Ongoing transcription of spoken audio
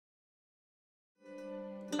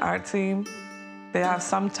our team, they have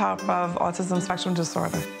some type of autism spectrum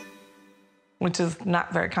disorder, which is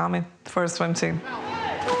not very common for a swim team.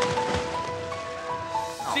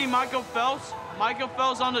 See Michael Phelps? Michael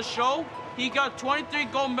Phelps on the show? He got 23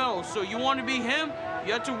 gold medals, so you want to be him?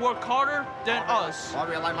 You have to work harder than us. Want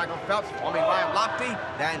to be like Michael Phelps? Want to be Ryan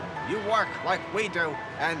Lochte? Then you work like we do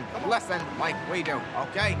and listen like we do,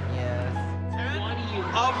 okay? Yes. 10,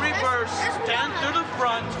 I'll reverse, 10 to the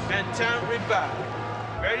front, and 10 reback.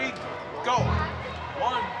 Ready? Go.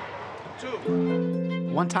 1,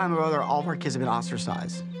 2. One time or other, all of our kids have been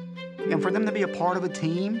ostracized. And for them to be a part of a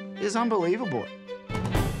team is unbelievable.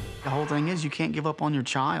 The whole thing is you can't give up on your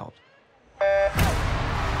child.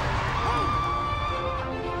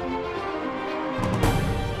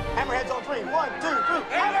 Hammerheads on 3. 1, 2, 3.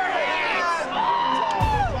 Hammerhead!